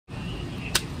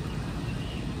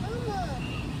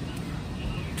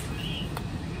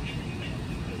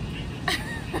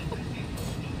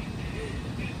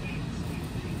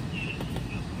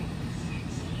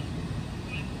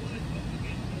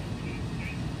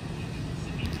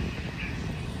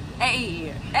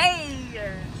Hey, hey.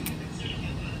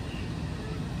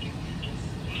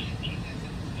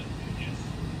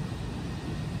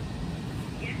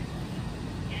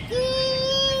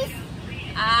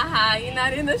 Aha, you're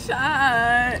not in the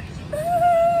shot.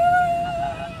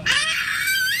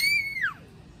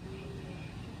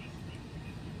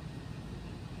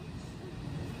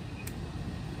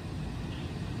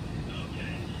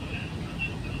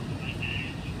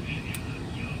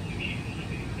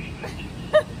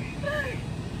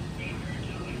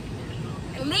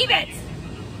 Leave it.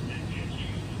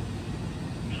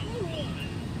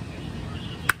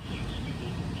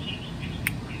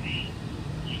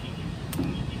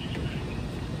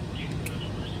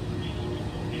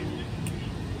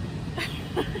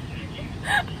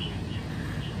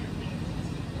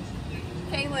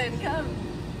 Kaylan, come.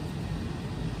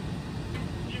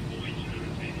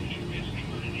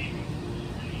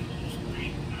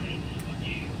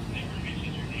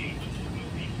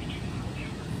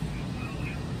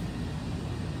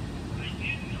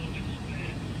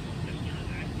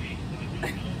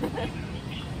 Oh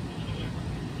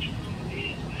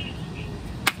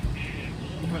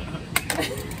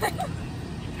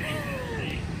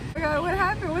my God, what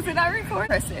happened? Was it not recording?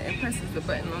 Press it. It presses the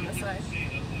button on the side.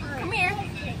 Come here.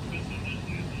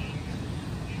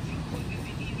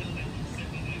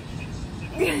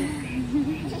 I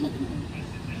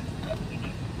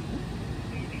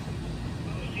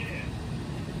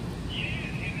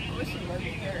wish you wasn't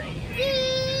here right here.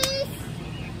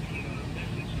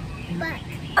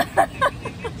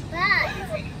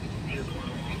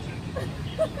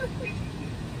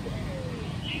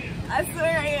 I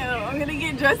swear I am. I'm gonna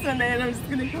get dressed on that and I'm just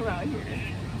gonna come out here.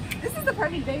 This is the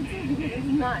perfect day too because it's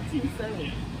not too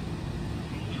sunny.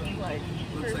 Like,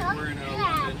 looks like we're in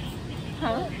London.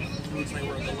 Huh? It looks like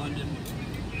we're in London.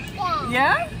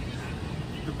 Yeah?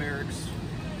 The barracks.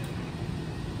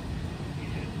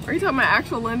 Are you talking about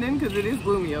actual London? Because it is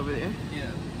gloomy over there.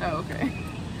 Yeah. Oh, okay.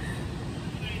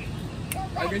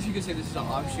 I guess you could say this is an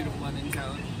offshoot of London,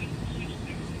 Kaylan.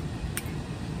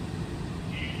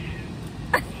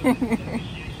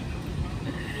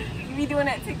 You be doing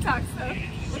that TikTok stuff?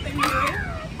 What they be doing?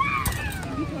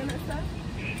 You be doing that stuff?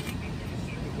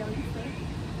 Young stuff?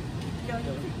 Young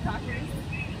TikTokers?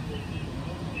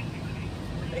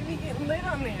 They be getting lit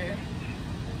on there.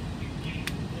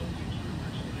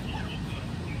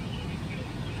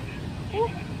 Ooh.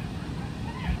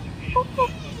 Ooh, ooh.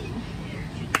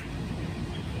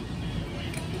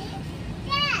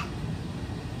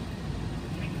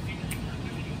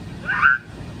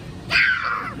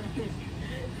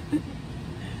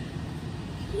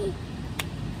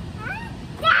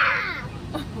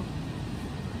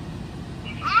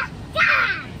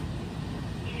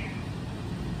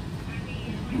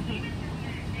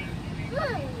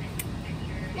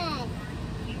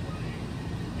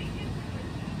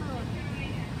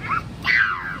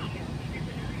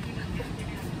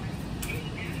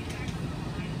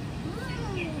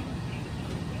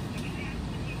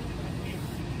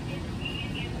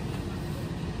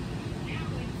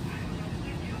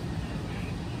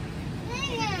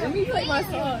 Let me play my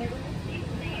song.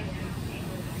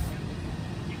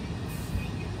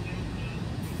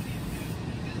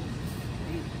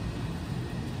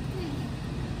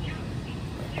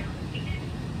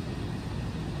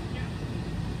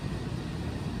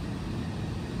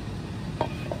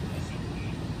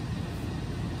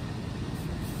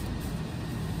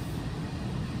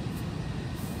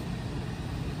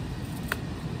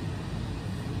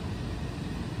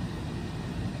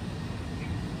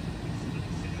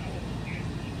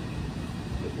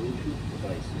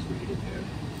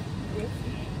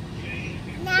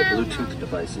 The Bluetooth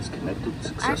device is connected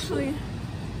successfully. Actually,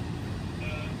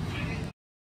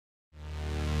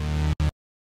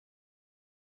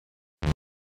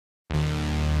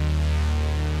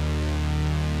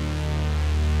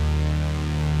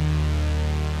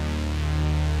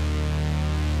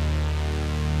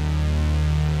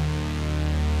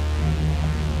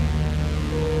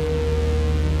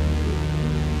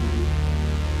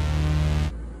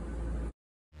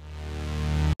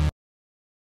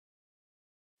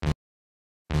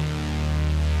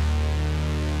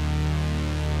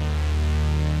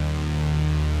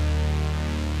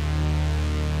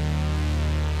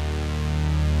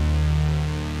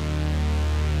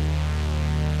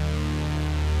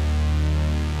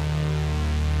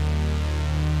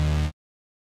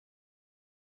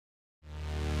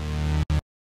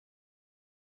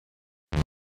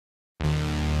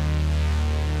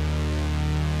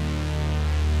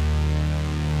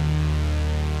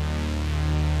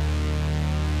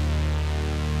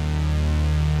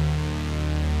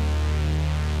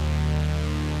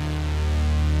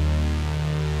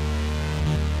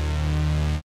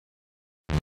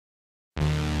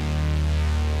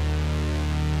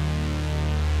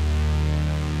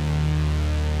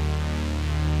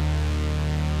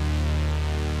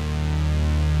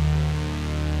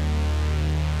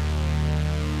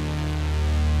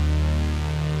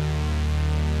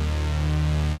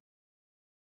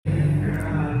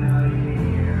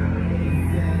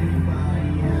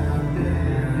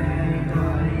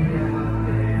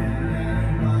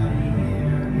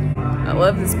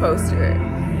 love this poster.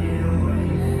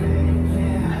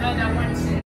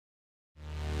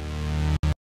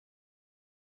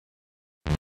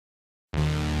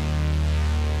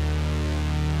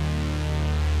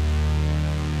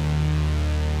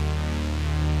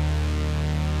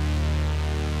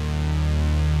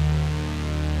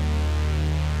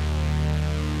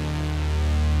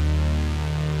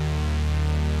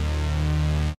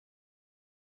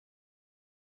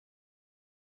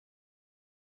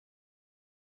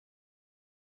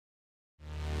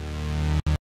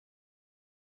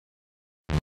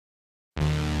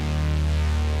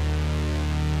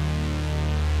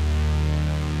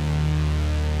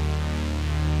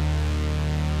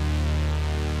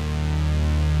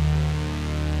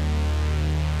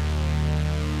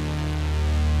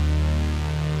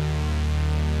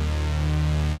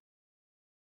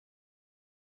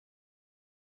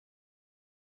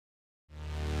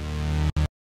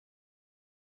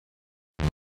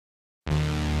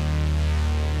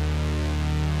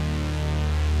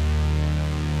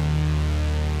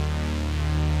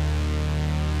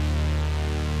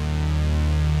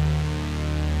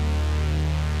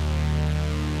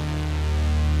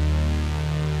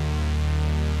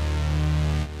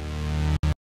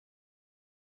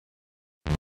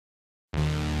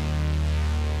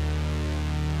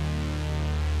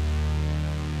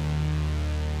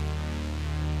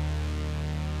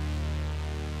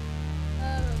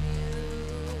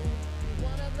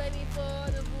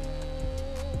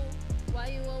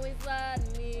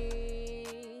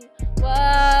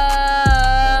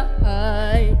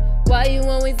 Why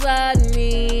you always lie to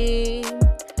me?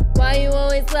 Why you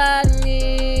always lie to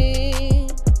me?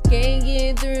 Can't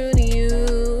get through to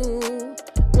you.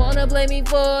 Wanna blame me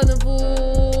for the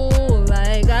fool,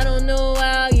 like I don't know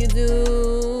how you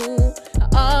do.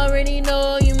 I already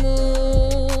know your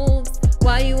moves.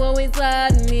 Why you always lie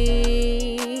to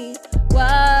me?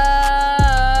 Why?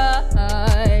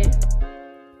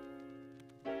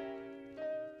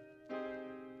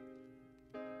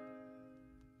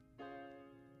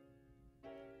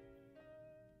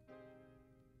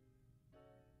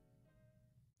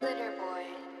 Glitter boy.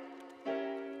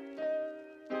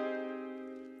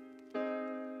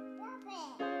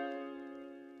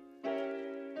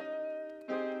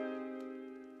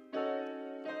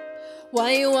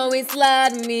 Why you always lie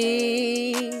to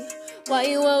me? Why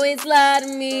you always lie to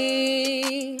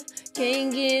me?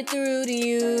 Can't get through to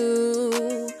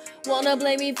you. Wanna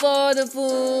blame me for the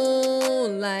fool,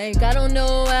 like I don't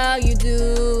know how you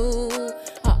do.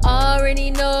 I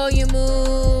already know your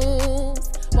moves.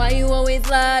 Why you always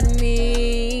lie to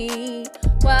me?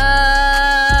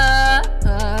 Why?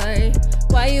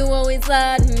 Why you always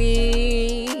lie to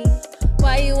me?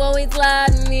 Why you always lie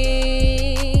to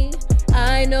me?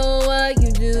 I know what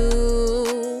you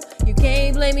do. You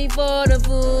can't blame me for the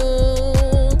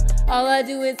fool. All I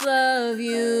do is love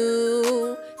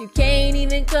you. You can't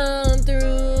even come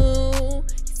through. You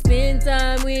spend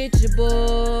time with your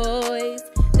boys.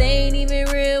 They ain't even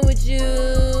real with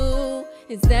you.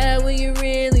 Is that what you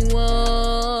really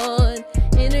want?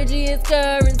 Energy is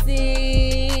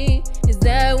currency. Is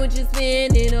that what you're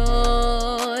spending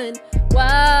on?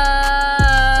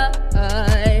 Why?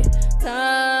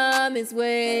 Time is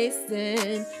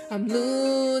wasting. I'm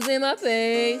losing my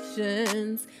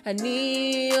patience. I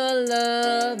need your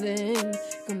loving.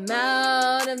 Come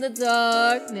out of the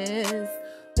darkness.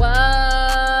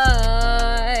 Why?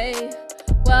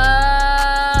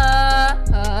 Why?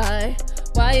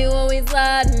 Why you always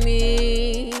lie to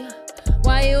me?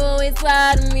 Why you always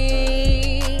lie to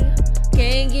me?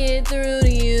 Can't get through to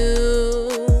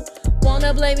you.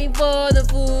 Wanna blame me for the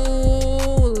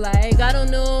fool, like I don't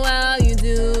know how you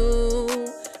do.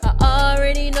 I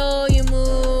already know your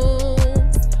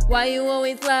moves. Why you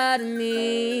always lie to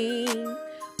me?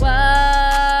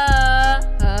 Why?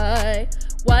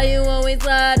 Why you always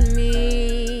lie to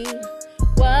me?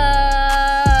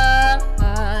 Why?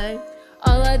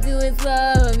 All I do is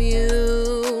love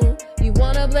you. You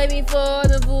wanna blame me for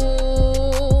the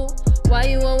fool. Why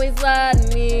you always lie to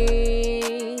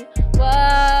me?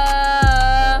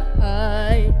 Why?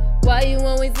 Why you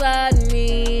always lie to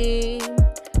me?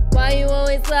 Why you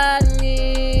always lie to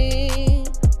me?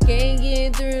 Can't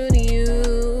get through to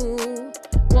you.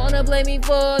 Wanna blame me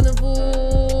for the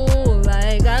fool,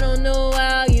 like I don't know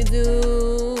how you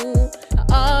do.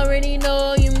 I already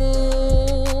know your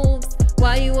moves.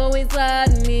 Why you always lie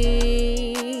to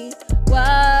me?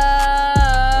 Why?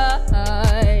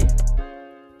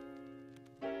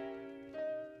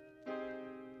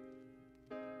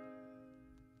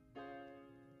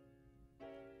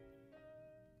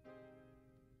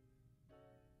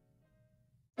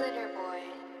 Glitter boy.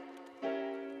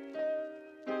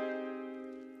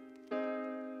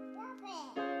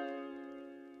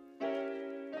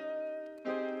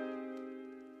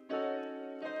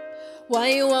 Why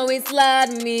you always lie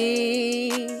to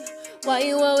me? Why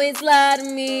you always lie to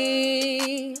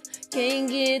me? Can't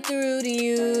get through to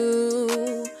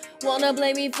you. Wanna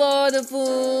blame me for the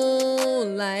fool,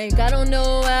 like I don't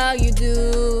know how you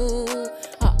do.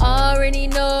 I already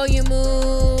know your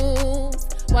moves.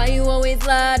 Why you always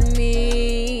lie to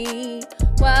me?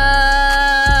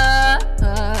 Why?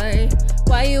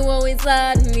 Why you always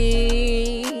lie to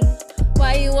me?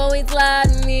 Why you always lie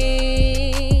to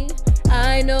me?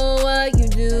 I know what you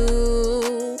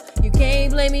do. You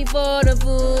can't blame me for the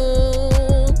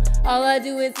fool. All I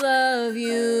do is love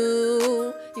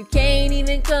you. You can't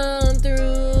even come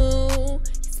through. You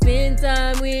spend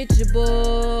time with your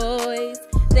boys.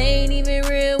 They ain't even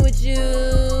real with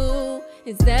you.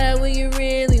 Is that what you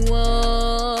really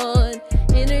want?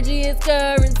 Energy is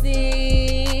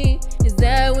currency. Is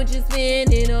that what you're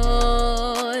spending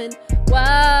on?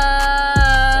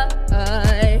 Why?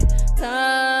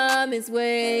 Time is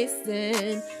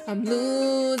wasting. I'm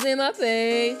losing my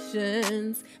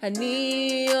patience. I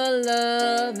need your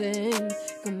loving.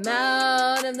 Come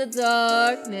out of the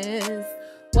darkness.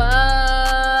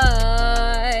 Why?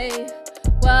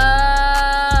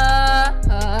 Why?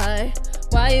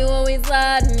 Why you always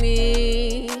lie to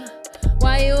me?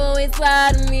 Why you always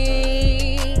lie to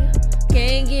me?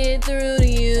 Can't get through to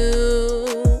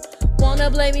you. Wanna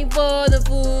blame me for the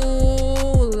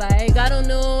fool, like I don't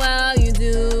know how you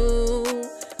do.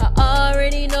 I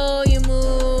already know your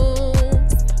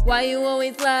moves. Why you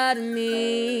always lie to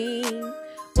me?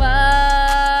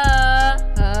 Why?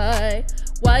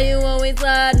 Why you always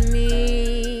lie to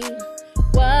me?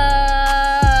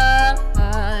 Why?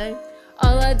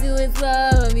 All I do is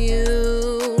love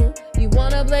you. You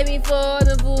wanna blame me for